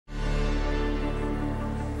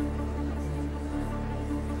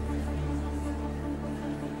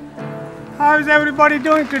How's everybody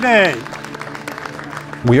doing today?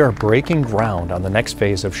 We are breaking ground on the next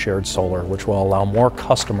phase of shared solar, which will allow more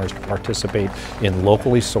customers to participate in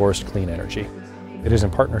locally sourced clean energy. It is in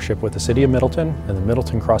partnership with the City of Middleton and the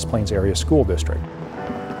Middleton-Cross Plains Area School District.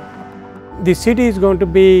 The city is going to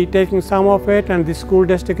be taking some of it, and the school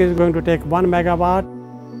district is going to take 1 megawatt.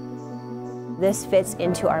 This fits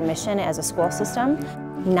into our mission as a school system.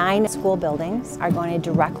 9 school buildings are going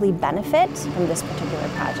to directly benefit from this particular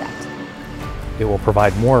project. It will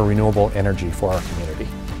provide more renewable energy for our community.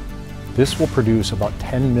 This will produce about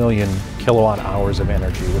 10 million kilowatt hours of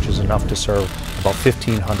energy, which is enough to serve about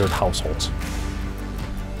 1,500 households.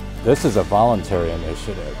 This is a voluntary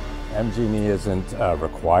initiative. MG&E isn't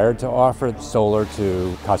required to offer solar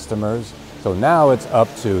to customers. So now it's up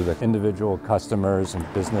to the individual customers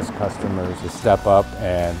and business customers to step up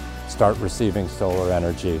and start receiving solar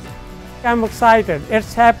energy. I'm excited.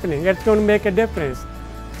 It's happening. It's going to make a difference.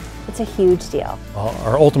 It's a huge deal.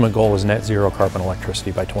 Our ultimate goal is net zero carbon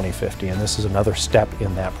electricity by 2050, and this is another step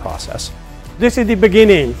in that process. This is the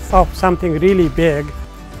beginning of something really big.